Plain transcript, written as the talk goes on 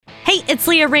It's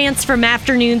Leah Rance from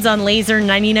Afternoons on Laser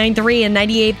 99.3 and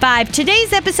 98.5.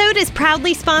 Today's episode is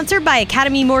proudly sponsored by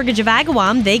Academy Mortgage of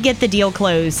Agawam. They get the deal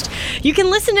closed. You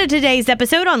can listen to today's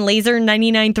episode on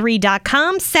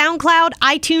laser993.com, SoundCloud,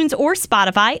 iTunes, or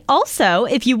Spotify. Also,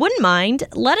 if you wouldn't mind,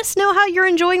 let us know how you're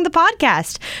enjoying the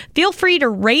podcast. Feel free to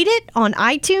rate it on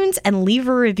iTunes and leave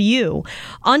a review.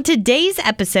 On today's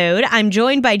episode, I'm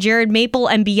joined by Jared Maple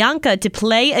and Bianca to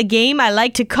play a game I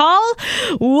like to call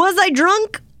Was I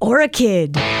Drunk or a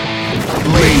Kid?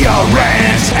 Leah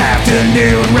Rance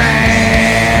Afternoon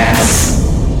Rants.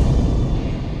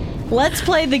 Let's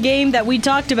play the game that we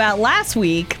talked about last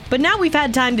week, but now we've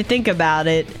had time to think about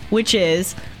it, which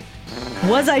is,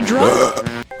 was I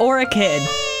drunk or a kid?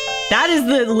 That is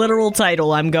the literal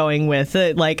title I'm going with.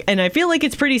 And I feel like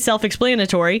it's pretty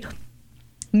self-explanatory.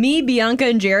 Me, Bianca,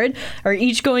 and Jared are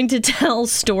each going to tell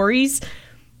stories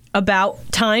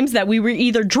about times that we were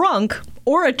either drunk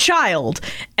or a child,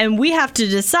 and we have to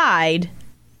decide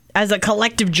as a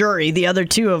collective jury, the other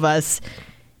two of us,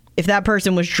 if that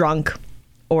person was drunk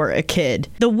or a kid.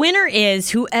 The winner is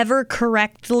whoever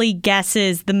correctly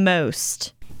guesses the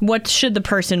most. What should the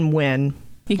person win?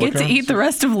 You get to eat the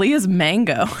rest of Leah's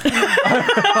mango.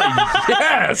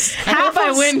 Yes! I hope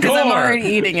I win because I'm already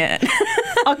eating it.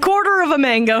 A quarter of a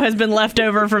mango has been left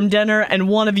over from dinner, and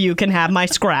one of you can have my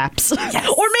scraps. Yes.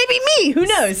 Or maybe me. Who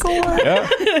knows? Yeah.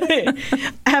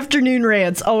 Afternoon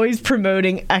Rants, always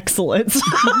promoting excellence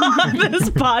on this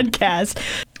podcast.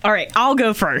 All right, I'll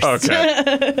go first.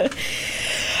 Okay.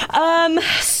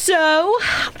 So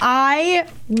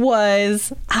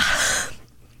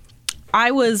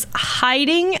I was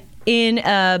hiding in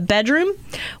a bedroom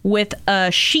with a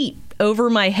sheet over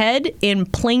my head in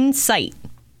plain sight.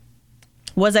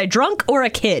 Was I drunk or a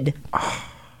kid?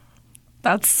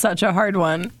 That's such a hard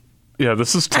one. Yeah,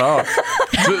 this is tough.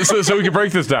 so we can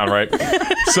break this down, right?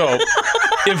 So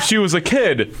if she was a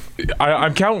kid,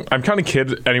 I'm counting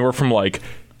kid anywhere from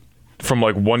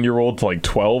 1-year-old to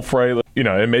 12, right? You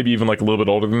know, and maybe even a little bit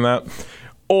older than that.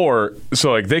 Or,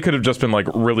 so they could have just been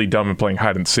really dumb and playing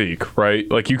hide and seek, right?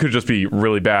 You could just be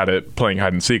really bad at playing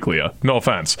hide and seek, Leah. No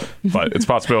offense, but it's a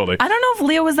possibility. I don't know if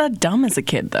Leah was that dumb as a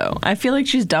kid, though. I feel like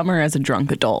she's dumber as a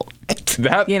drunk adult.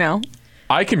 That, you know?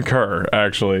 I concur,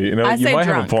 actually. You I you say might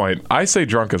drunk. have a point. I say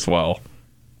drunk as well.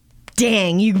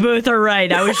 Dang, you both are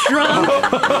right. I was drunk.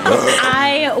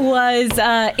 I was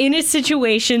in a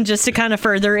situation, just to kind of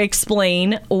further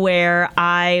explain, where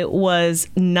I was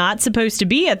not supposed to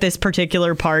be at this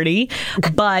particular party,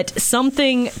 but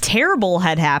something terrible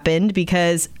had happened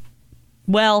because,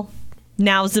 well,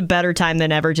 now's a better time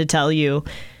than ever to tell you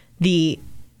the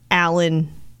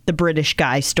Alan, the British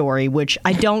guy story, which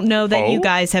I don't know that you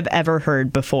guys have ever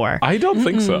heard before. I don't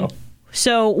think so.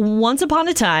 So once upon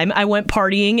a time, I went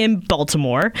partying in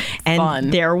Baltimore,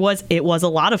 and it was a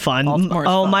lot of fun.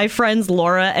 Fun. My friends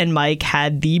Laura and Mike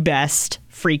had the best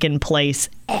freaking place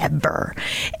ever.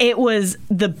 It was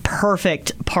the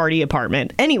perfect party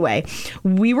apartment. Anyway,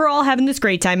 we were all having this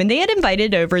great time, and they had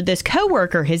invited over this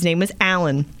coworker. His name was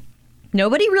Alan.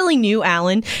 Nobody really knew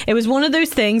Alan. It was one of those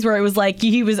things where it was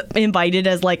he was invited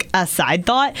as a side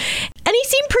thought. And he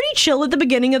seemed pretty chill at the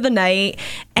beginning of the night.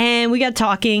 And we got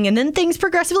talking, and then things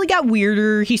progressively got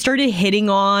weirder. He started hitting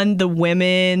on the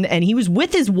women, and he was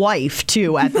with his wife,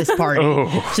 too, at this party.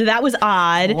 So that was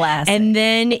odd. Classic. And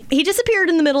then he disappeared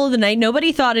in the middle of the night.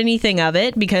 Nobody thought anything of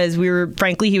it because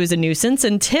frankly, he was a nuisance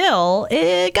until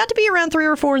it got to be around 3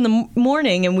 or 4 in the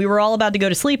morning, and we were all about to go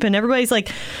to sleep, and everybody's like,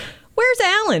 "Where's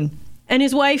Alan?" And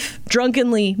his wife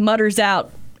drunkenly mutters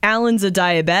out, "Alan's a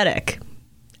diabetic."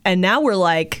 And now we're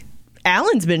like,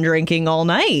 Alan's been drinking all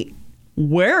night.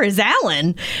 Where is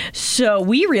Alan? So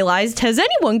we realized, has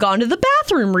anyone gone to the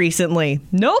bathroom recently?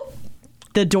 Nope.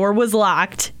 The door was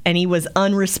locked and he was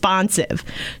unresponsive.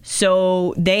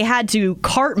 So they had to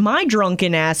cart my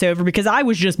drunken ass over because I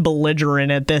was just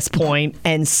belligerent at this point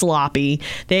and sloppy.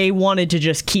 They wanted to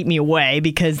just keep me away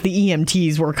because the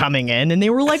EMTs were coming in, and they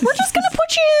were like, "We're just going to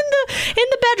put you in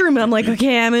the bedroom." And I'm like,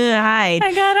 "Okay, I'm going to hide."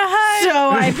 I gotta hide.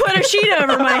 So I put a sheet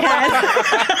over my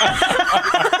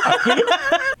head.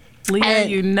 Leah,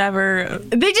 you never...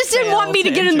 They just didn't want me to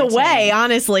get in the way,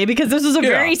 honestly, because this was a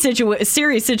very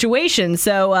serious situation.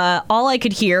 So all I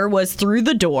could hear was through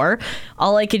the door.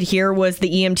 All I could hear was the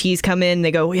EMTs come in.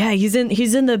 They go, "Yeah, he's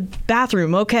in the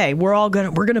bathroom. Okay, we're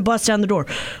gonna bust down the door.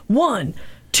 1,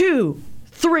 2,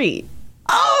 3.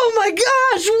 Oh my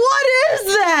gosh, what is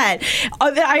that?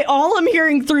 All I'm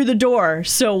hearing through the door.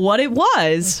 So what it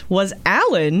was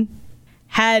Alan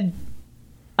had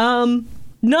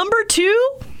number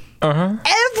 2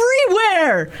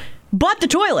 everywhere but the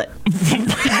toilet.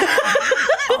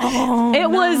 It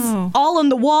was all on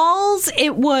the walls.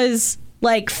 It was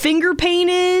like finger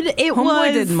painted. It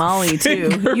Homeboy was did Molly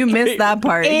too. You missed that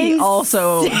part. He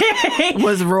also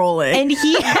was rolling. and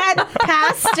he had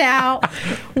passed out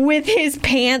with his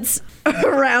pants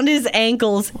around his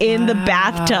ankles in the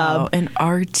bathtub. An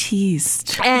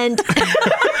artiste. And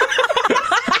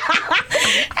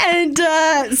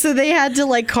so they had to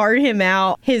like cart him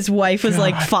out. His wife was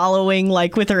like following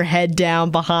like with her head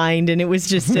down behind, and it was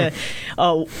just a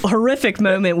horrific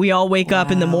moment. We all wake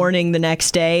up in the morning the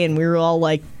next day and we were all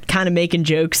like kind of making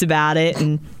jokes about it,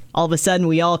 and all of a sudden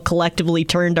we all collectively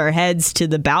turned our heads to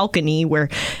the balcony where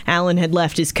Alan had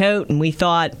left his coat, and we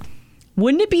thought,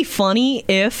 wouldn't it be funny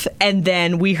if, and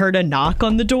then we heard a knock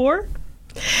on the door.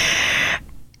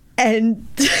 And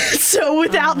so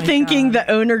without thinking, the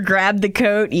owner grabbed the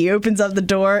coat. He opens up the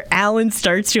door. Alan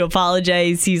starts to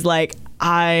apologize. He's like,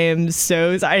 I am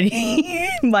so sorry.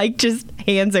 Mike just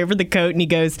hands over the coat and he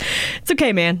goes, it's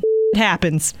okay, man. It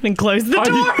happens. And close the door. Are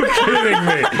you kidding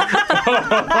me?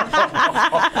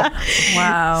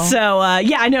 Wow. So,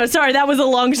 yeah, I know. Sorry, that was a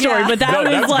long story, Yeah. but that No,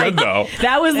 was that's like, good, though.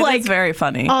 that was It like is very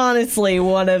funny. honestly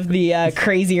one of the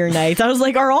crazier nights. I was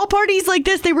like, are all parties like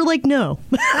this? They were like, no.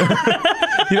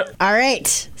 All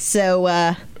right. So,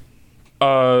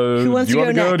 Who wants do you to want go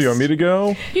to go? Do you want me to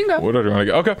go? You can go. Whatever you want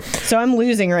to go. Okay. so I'm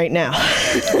losing right now.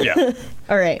 Yeah.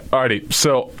 All right. Alrighty.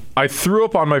 So I threw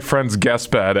up on my friend's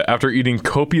guest bed after eating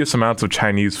copious amounts of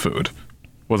Chinese food.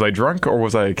 Was I drunk or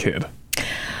was I a kid?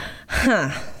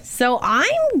 So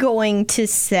I'm going to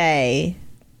say,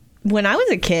 when I was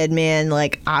a kid, man,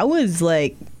 like I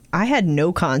had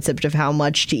no concept of how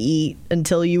much to eat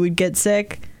until you would get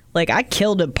sick. Like I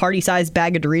killed a party-sized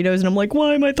bag of Doritos and I'm like,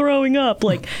 why am I throwing up?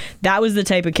 Like that was the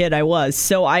type of kid I was.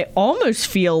 So I almost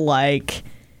feel like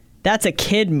that's a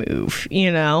kid move,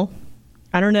 you know?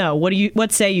 I don't know.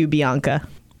 What say you, Bianca?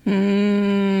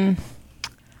 I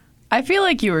feel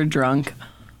like you were drunk.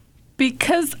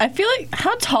 Because I feel like,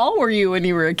 how tall were you when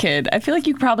you were a kid? I feel like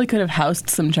you probably could have housed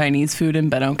some Chinese food and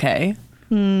been okay.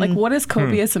 Like, what is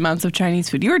copious amounts of Chinese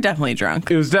food? You were definitely drunk.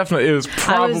 It was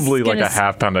probably like gonna a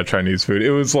half pound of Chinese food.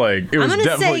 It was like, it I'm was going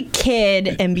to say definitely.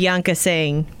 kid and Bianca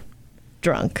saying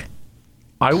drunk.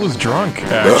 I was drunk,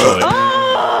 actually.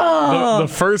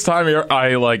 The first time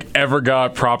I like ever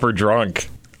got proper drunk.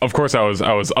 Of course, I was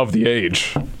of the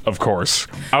age. Of course,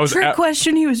 I was. Trick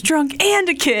question, he was drunk and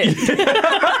a kid.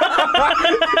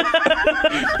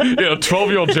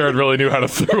 12-year-old Jared really knew how to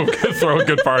throw a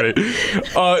good party.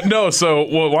 No, so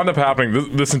what wound up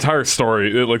happening? This entire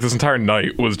story, this entire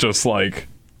night, was just like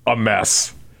a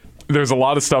mess. There's a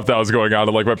lot of stuff that was going on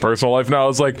in like my personal life now. I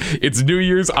was like, it's New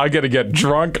Year's, I gotta get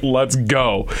drunk, let's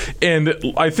go. And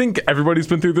I think everybody's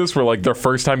been through this where like their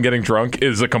first time getting drunk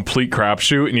is a complete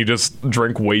crapshoot and you just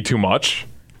drink way too much.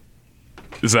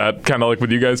 Is that kind of like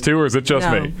with you guys too, or is it just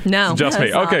me? No. It's just me.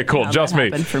 That's not Okay, cool. how Just that me.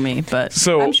 happened for me, but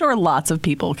So- I'm sure lots of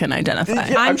people can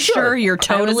identify. I'm sure. sure you're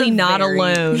totally a not very-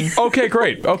 alone. Okay,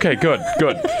 great. Okay, good.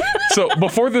 So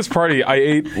before this party, I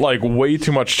ate like way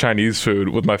too much Chinese food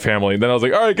with my family. And then I was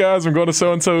like, all right, guys, I'm going to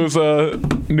so-and-so's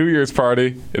New Year's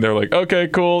party. And they're like, okay,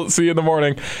 cool. See you in the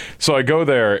morning. So I go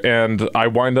there and I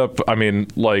wind up,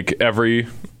 like every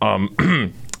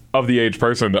of the age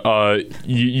person,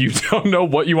 you don't know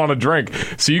what you want to drink.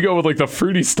 So you go with like the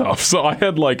fruity stuff. So I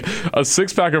had like a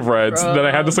 6-pack of Reds. Then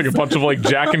I had just like a bunch of like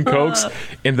Jack and Cokes.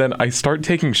 And then I start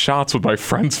taking shots with my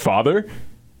friend's father.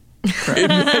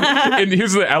 And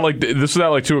here's this was at like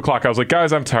 2:00. I was like,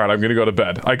 guys, I'm tired. I'm gonna go to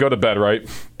bed. I go to bed, right?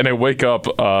 And I wake up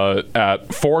at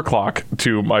 4:00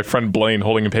 to my friend Blaine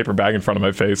holding a paper bag in front of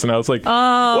my face, and I was like,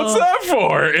 what's that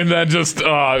for? And then just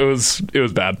it was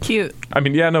bad. Cute.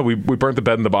 We burnt the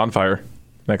bed in the bonfire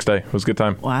next day. It was a good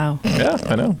time. Wow. Yeah,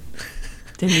 I know.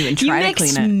 Didn't even You try to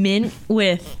mix clean it. mint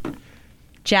with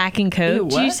Jack and Coke, Ew,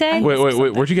 did you what? say?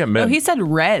 Wait, where'd you get mint? Oh, he said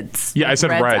Reds. Yeah, I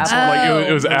said Reds. apple. Like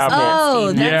it was apple.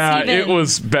 Oh, that's yeah, even- it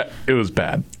was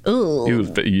bad. Ooh. It was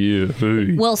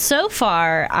yeah. Well, so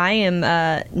far, I am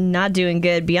not doing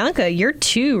good. Bianca, you're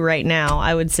 2 right now,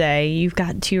 I would say. You've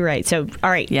got 2 right. So, all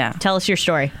right. Yeah. Tell us your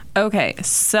story. Okay,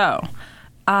 so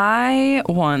I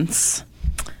once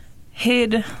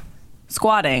hid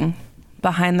squatting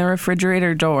behind the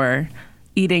refrigerator door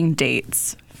eating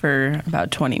dates for about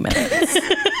 20 minutes.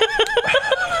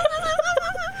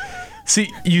 See,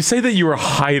 you say that you were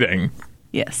hiding,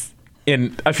 Yes.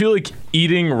 and I feel like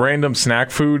eating random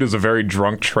snack food is a very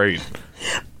drunk trait.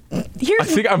 I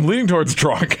think I'm leaning towards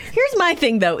drunk. Here's my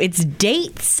thing, though. It's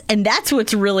dates, and that's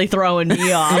what's really throwing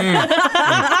me off.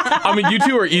 I mean, you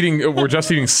two we're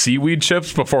just eating seaweed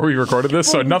chips before we recorded this,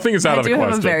 so nothing is out of the I do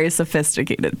question. have a very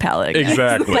sophisticated palate. guys.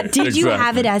 Exactly. But did you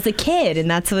have it Exactly. as a kid? And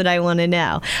that's what I want to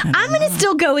know. I'm going to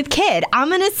still go with kid. I'm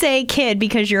going to say kid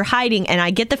because you're hiding, and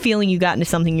I get the feeling you got into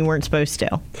something you weren't supposed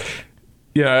to.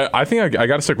 Yeah, I think I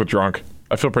got to stick with drunk.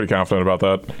 I feel pretty confident about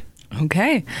that.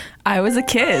 Okay. I was a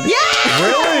kid.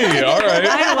 Really? All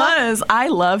right. I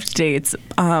loved dates.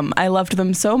 I loved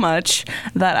them so much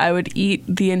that I would eat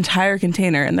the entire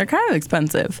container, and they're kind of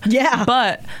expensive. Yeah.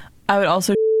 But I would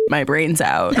also my brains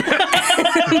out.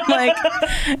 Like,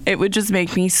 it would just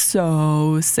make me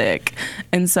so sick.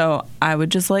 And so I would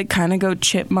just like kind of go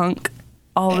chipmunk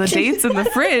all the dates in the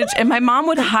fridge, and my mom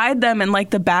would hide them in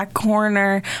like the back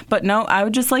corner, but no, I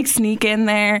would just like sneak in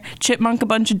there, chipmunk a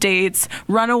bunch of dates,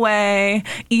 run away,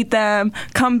 eat them,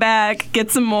 come back,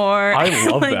 get some more. I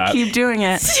love like, that. keep doing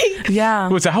it. Yeah.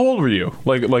 Wait, so how old were you?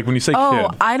 Like when you say Oh,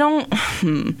 kid, I don't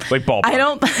like ballpark. I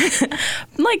don't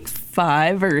like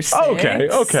 5 or 6.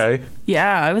 Okay.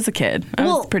 Yeah, I was a kid. I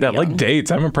was pretty Yeah, young. like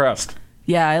dates. I'm impressed.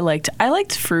 Yeah, I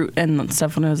liked fruit and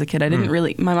stuff when I was a kid. I didn't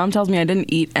really. My mom tells me I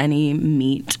didn't eat any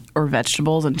meat or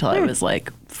vegetables until I was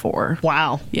like 4.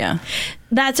 Wow. Yeah,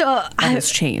 That's that has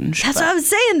changed. That's but- what I was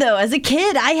saying, though. As a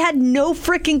kid, I had no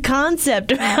freaking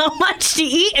concept of how much to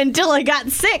eat until I got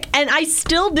sick, and I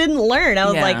still didn't learn. I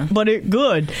was Yeah. like, but it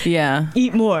good. Yeah,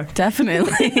 Eat more.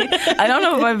 definitely. I don't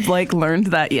know if I've like learned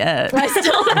that yet. I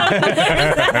still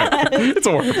have. It's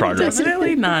a work in progress.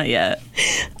 Definitely not yet.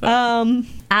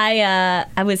 I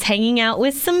was hanging out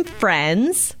with some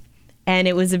friends, and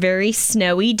it was a very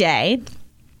snowy day.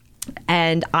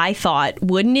 And I thought,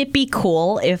 wouldn't it be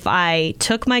cool if I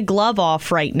took my glove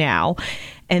off right now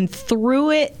and threw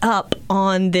it up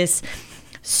on this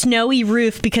snowy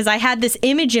roof, because I had this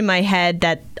image in my head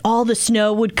that all the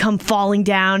snow would come falling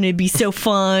down and it'd be so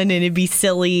fun and it'd be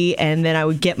silly, and then I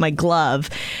would get my glove.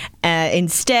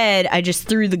 Instead, I just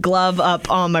threw the glove up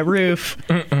on my roof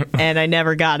and I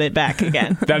never got it back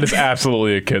again. That is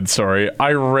absolutely a kid story. I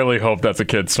really hope that's a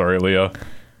kid story, Leah.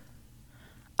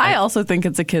 I also think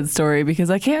it's a kid's story because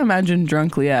I can't imagine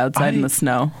drunk Leah outside in the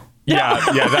snow. Yeah,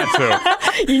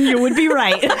 that too. You would be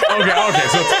right. Okay, so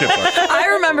it's a kid story. I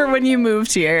remember when you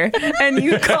moved here and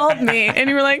you called me and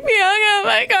you were like, Bianca,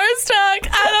 my car's stuck.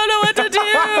 I don't know what to do.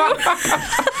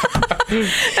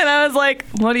 And I was like,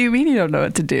 what do you mean you don't know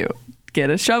what to do? Get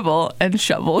a shovel and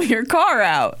shovel your car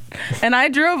out. And I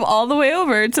drove all the way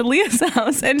over to Leah's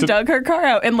house and dug her car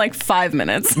out in like 5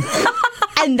 minutes.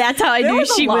 And that's how I There knew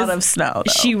was she a lot was of snow,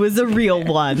 though. She was a real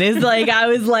one. It's like I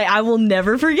was like, I will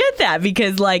never forget that,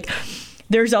 because like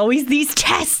there's always these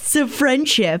tests of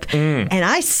friendship, and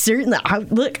I've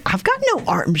got no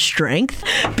arm strength.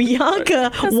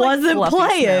 Bianca It's like wasn't fluffy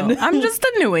playing. snow. I'm just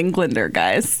a New Englander,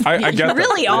 guys. I get You that.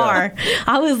 really Yeah. are.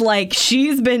 I was like,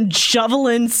 she's been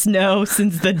shoveling snow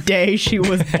since the day she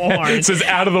was born. It says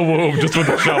out of the womb just with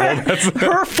a shovel. That's,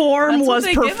 Her form That's what was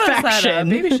they give us at, perfection.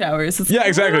 baby showers. It's yeah,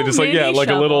 exactly. Just like, yeah, baby like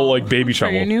a little shovel like baby for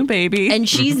your shovel. new baby. And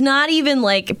she's not even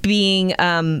like being,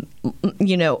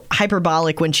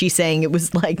 hyperbolic when she's saying it was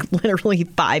like literally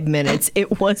 5 minutes.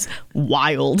 It was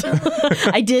wild.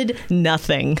 I did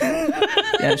nothing.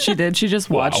 Yeah, she did. She just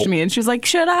watched Wow. me and she was like,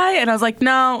 should I? And I was like,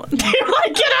 no.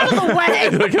 Like, get out of the way.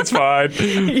 Like, it's fine.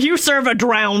 You serve a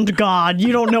drowned god.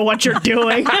 You don't know what you're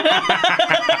doing.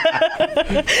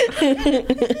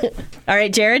 All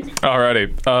right, Jared.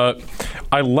 Alrighty.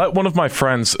 I let one of my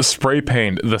friends spray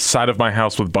paint the side of my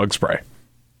house with bug spray.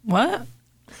 What?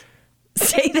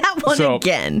 Say that one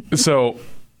again. So,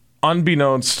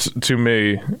 unbeknownst to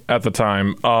me at the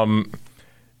time,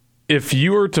 if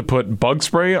you were to put bug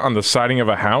spray on the siding of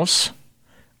a house,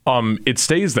 it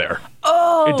stays there.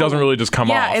 Oh, it doesn't really just come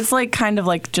off. Yeah, it's like kind of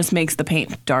like just makes the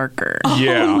paint darker.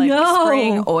 Yeah. Like no.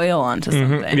 spraying oil onto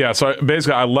something. Yeah, so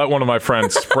basically, I let one of my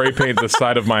friends spray paint the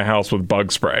side of my house with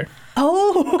bug spray.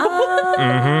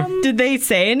 Oh. Did they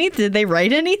say anything? Did they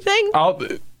write anything?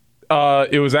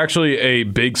 It was actually a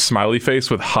big smiley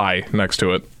face with hi next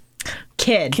to it.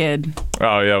 Kid.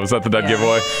 Oh yeah, was that the dead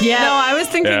giveaway? Yeah. No, I was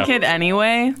thinking Yeah. kid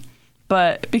anyway,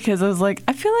 but because I was like,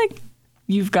 I feel like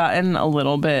you've gotten a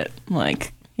little bit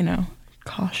like,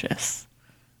 cautious.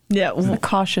 Yeah. A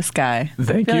cautious guy.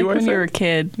 Thank I feel you, like I when you were a think.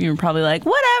 kid, you were probably like,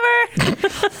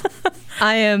 whatever.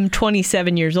 I am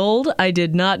 27 years old. I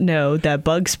did not know that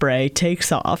bug spray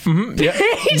takes off. Yeah.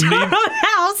 Down on the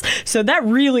house, so that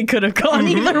really could have gone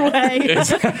either way.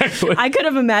 Exactly. I could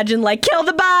have imagined like kill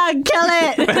the bug, kill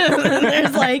it. And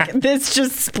there's like this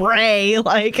just spray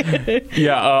like.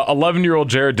 Yeah, 11-year-old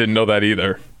Jared didn't know that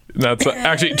either. That's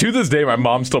actually, to this day, my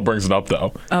mom still brings it up,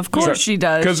 though. Of course she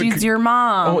does. She's your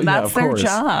mom. Oh, yeah, That's of their course.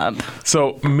 job.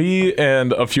 So me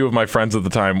and a few of my friends at the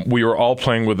time, we were all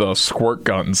playing with squirt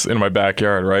guns in my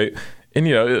backyard, right? And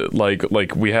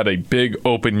like we had a big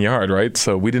open yard, right?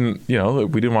 So we didn't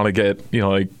want to get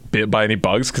bit by any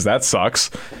bugs because that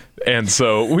sucks. And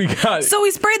so we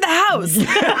sprayed the house.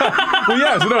 well,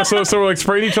 yeah, so we're like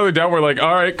spraying each other down. We're like,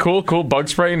 all right, cool, bug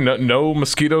spray, no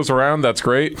mosquitoes around. That's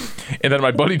great. And then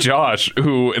my buddy Josh,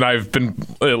 and I've been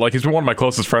he's been one of my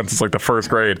closest friends since like the first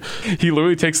grade. He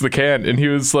literally takes the can and he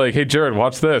was like, hey, Jared,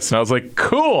 watch this. And I was like,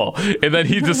 cool. And then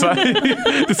he decides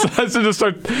to just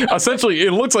start. Essentially,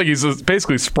 it looks like he's just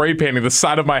basically spray painting the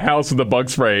side of my house with the bug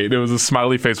spray. And it was a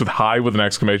smiley face with "hi" with an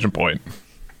exclamation point.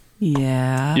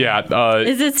 Yeah. Yeah.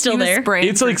 Is it still there?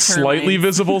 It's like slightly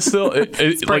visible still.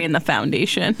 Spraying the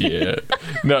foundation. Yeah.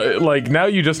 No, like now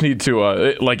you just need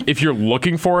to like if you're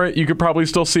looking for it, you could probably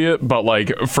still see it, but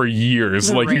like for years,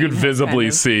 The like you rain could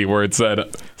visibly see where it said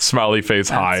 "smiley face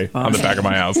 "hi" on the back of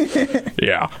my house.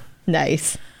 Yeah.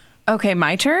 Nice. Okay,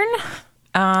 my turn.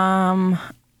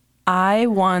 I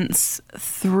once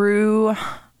threw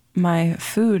my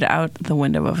food out the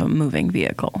window of a moving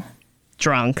vehicle.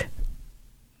 Drunk.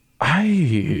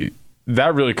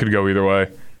 That really could go either way.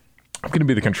 I'm gonna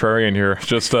be the contrarian here.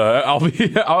 Just I'll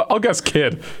guess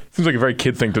kid. Seems like a very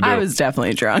kid thing to do. I was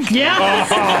definitely drunk. Yeah.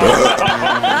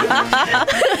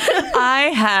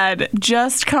 I had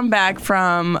just come back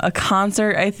from a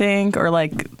concert, I think, or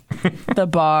like the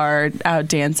bar, out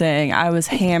dancing. I was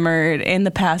hammered in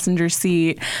the passenger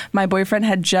seat. My boyfriend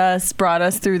had just brought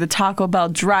us through the Taco Bell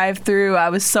drive-thru. I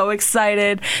was so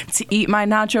excited to eat my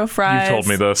nacho fries. You told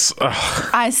me this. Ugh.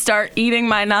 I start eating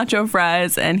my nacho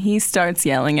fries, and he starts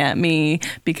yelling at me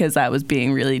because I was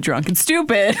being really drunk and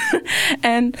stupid.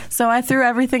 And so I threw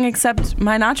everything except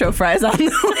my nacho fries on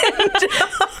the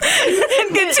window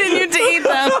and continued to eat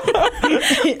them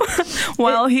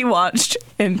while he watched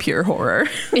in pure horror.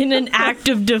 In an act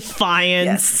of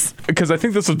defiance. Because I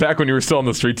think this was back when you were still on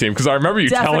the street team. Because I remember you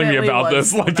telling me Definitely about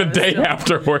was this like the when I was day still-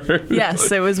 afterward.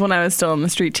 Yes, it was when I was still on the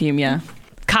street team, yeah.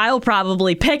 Kyle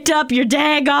probably picked up your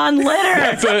daggone litter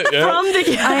That's it, yeah. from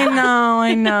the.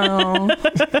 I know.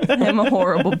 I'm a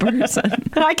horrible person.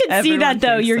 I can see Everyone that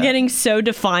though. thinks You're that. getting so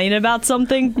defiant about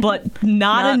something, but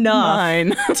not enough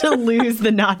mine. to lose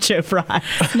the nacho fries.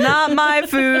 Not my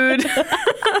food.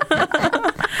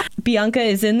 Bianca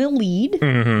is in the lead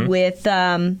with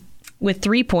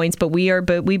 3 points, but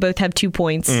we both have 2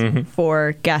 points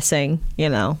for guessing.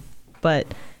 But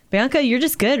Bianca, you're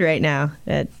just good right now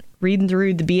at reading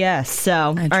through the BS. So I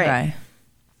all try.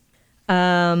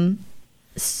 right.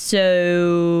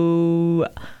 So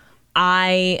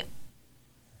I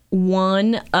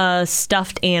won a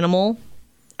stuffed animal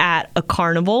at a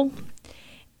carnival,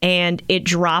 and it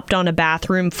dropped on a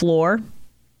bathroom floor,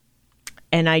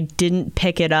 and I didn't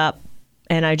pick it up,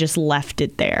 and I just left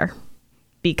it there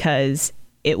because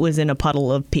it was in a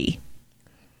puddle of pee.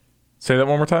 Say that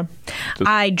one more time.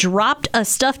 I dropped a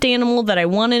stuffed animal that I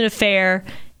won at a fair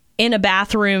in a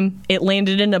bathroom. It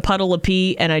landed in a puddle of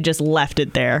pee, and I just left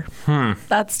it there.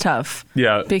 That's tough.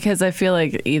 Yeah. Because I feel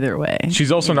like either way.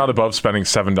 She's also not above spending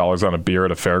 $7 on a beer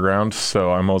at a fairground.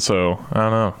 So I'm also, I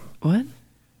don't know. What?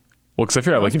 Well, because I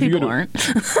feel like Most if you go people to. aren't.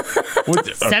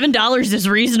 $7 is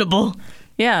reasonable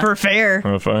Yeah. for fair.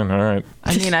 Oh, fine. All right.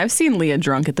 I mean, I've seen Leah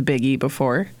drunk at the Big E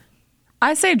before.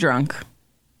 I say drunk.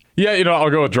 Yeah, I'll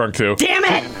go with drunk too. Damn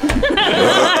it!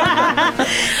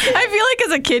 I feel like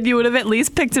as a kid, you would have at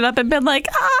least picked it up and been like,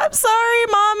 I'm sorry,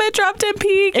 Mom, it dropped in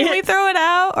pee. Can we throw it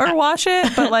out or wash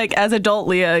it? But like as adult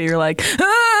Leah, you're like, who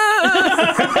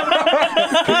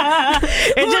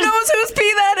knows whose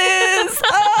pee that is?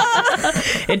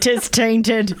 It is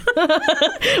tainted.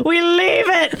 We leave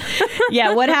it.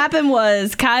 Yeah, what happened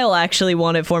was Kyle actually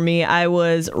won it for me. I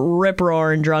was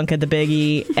rip-roaring drunk at the Big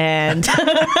E, and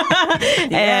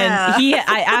and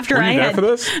after Were you I there had for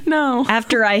this? No.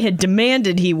 after I had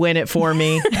demanded he win it for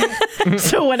me.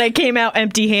 So when I came out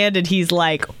empty-handed, he's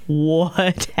like,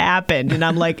 "What happened?" And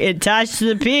I'm like, "It touched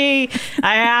the pee.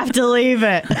 I have to leave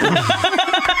it."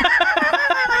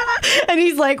 And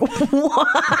he's like,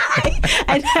 "Why?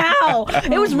 And how?"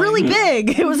 It was really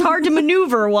big. It was hard to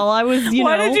maneuver while I was,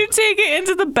 Why did you take it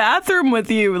into the bathroom with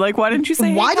you? Like, why didn't you say,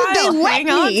 hey, Why did they Kyle, let hang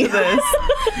on me? to this?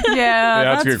 Yeah, Yeah,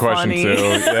 that's a good question funny. too.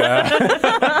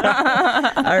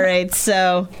 Yeah. All right,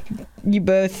 so you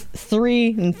both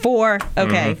 3 and 4.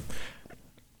 Okay.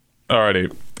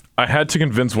 Alrighty. I had to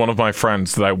convince one of my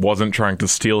friends that I wasn't trying to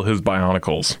steal his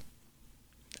Bionicles.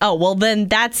 Oh, well, then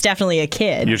that's definitely a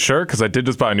kid. You sure? Because I did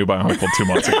just buy a new Bionicle 2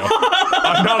 months ago.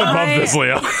 I'm not above this,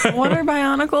 Leah. What are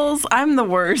Bionicles? I'm the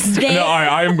worst. No,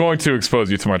 I am going to expose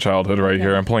you to my childhood right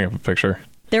here. I'm pulling up a picture.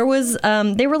 There was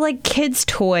they were like kids'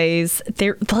 toys.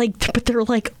 They're like, but they're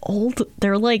like old.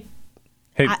 They're like,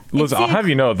 Hey, Liz, it's I'll the- have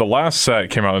you know, the last set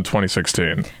came out in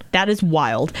 2016. that is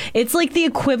wild. It's like the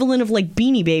equivalent of like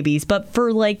Beanie Babies, but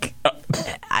for like,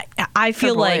 I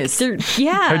feel like boys. they're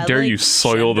yeah. How dare like, you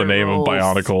soil the gender name of roles.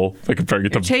 Bionicle by comparing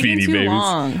it to taking Beanie too Babies?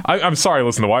 long. I'm sorry,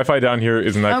 listen, the Wi-Fi down here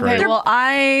isn't that Okay, great. well,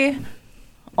 I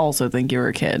also think you were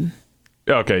a kid.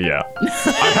 Okay, yeah.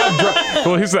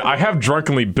 I have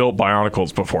drunkenly built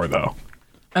Bionicles before, though.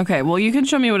 Okay, well, you can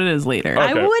show me what it is later.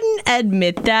 I Okay. wouldn't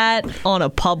admit that on a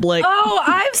public. Oh,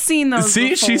 I've seen those.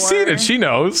 See, before. she's seen it. She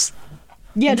knows.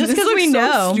 Yeah, just This because we looks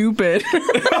so know. stupid.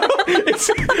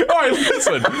 All right,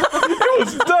 listen. It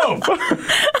was dope.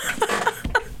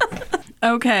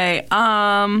 Okay,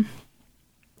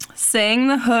 sang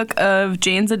the hook of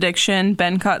Jane's Addiction,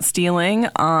 Been Caught Stealing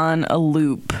on a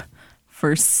loop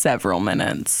for several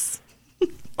minutes.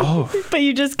 Oh, But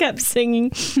you just kept singing,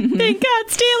 "Thank God,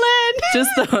 stealing." Just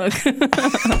the hook.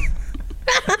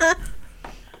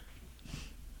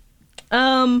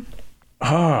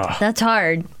 That's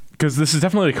hard. because this is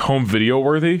definitely like home video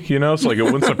worthy, you know? So like it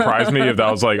wouldn't surprise me if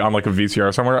that was like on like a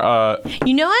VCR somewhere.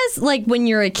 You know, as like when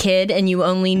you're a kid and you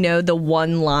only know the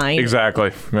one line.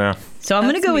 Exactly. Yeah. So I'm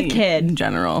gonna That's go me with kid. in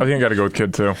general. I think I got to go with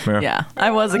kid too. Yeah. Yeah, I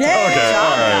was a kid. Okay,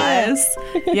 all right. Guys.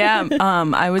 Yeah,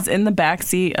 I was in the back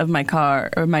seat of my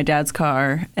car or my dad's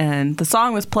car, and the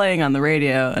song was playing on the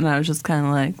radio, and I was just kind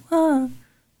of like,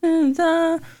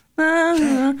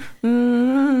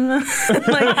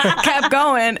 like kept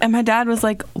going, and my dad was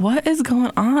like, "What is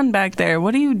going on back there?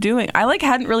 What are you doing?" I like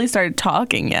hadn't really started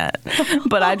talking yet,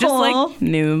 but I just Aw. like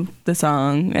knew the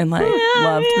song and like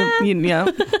loved the you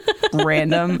know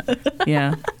random,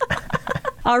 yeah.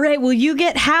 All right, well, you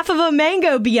get half of a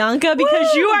mango, Bianca,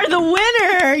 because you are the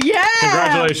winner. Yeah.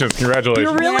 Congratulations.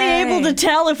 You're really Yay. able to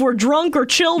tell if we're drunk or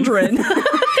children.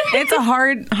 It's a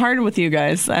hard with you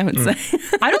guys, I would say.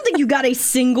 I don't think you got a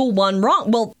single one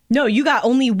wrong. Well, no, you got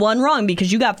only one wrong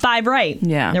because you got 5 right.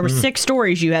 Yeah. There were 6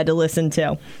 stories you had to listen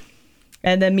to.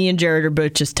 And then me and Jared are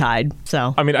both just tied.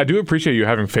 So I mean, I do appreciate you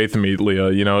having faith in me,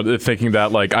 Leah. You know, thinking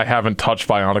that like I haven't touched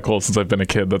Bionicle since I've been a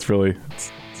kid. That's really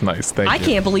it's nice. Thank you. I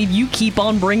can't believe you keep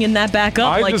on bringing that back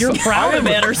up like you're proud of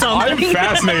it or something. I'm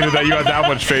fascinated that you had that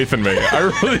much faith in me.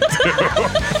 I really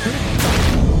do.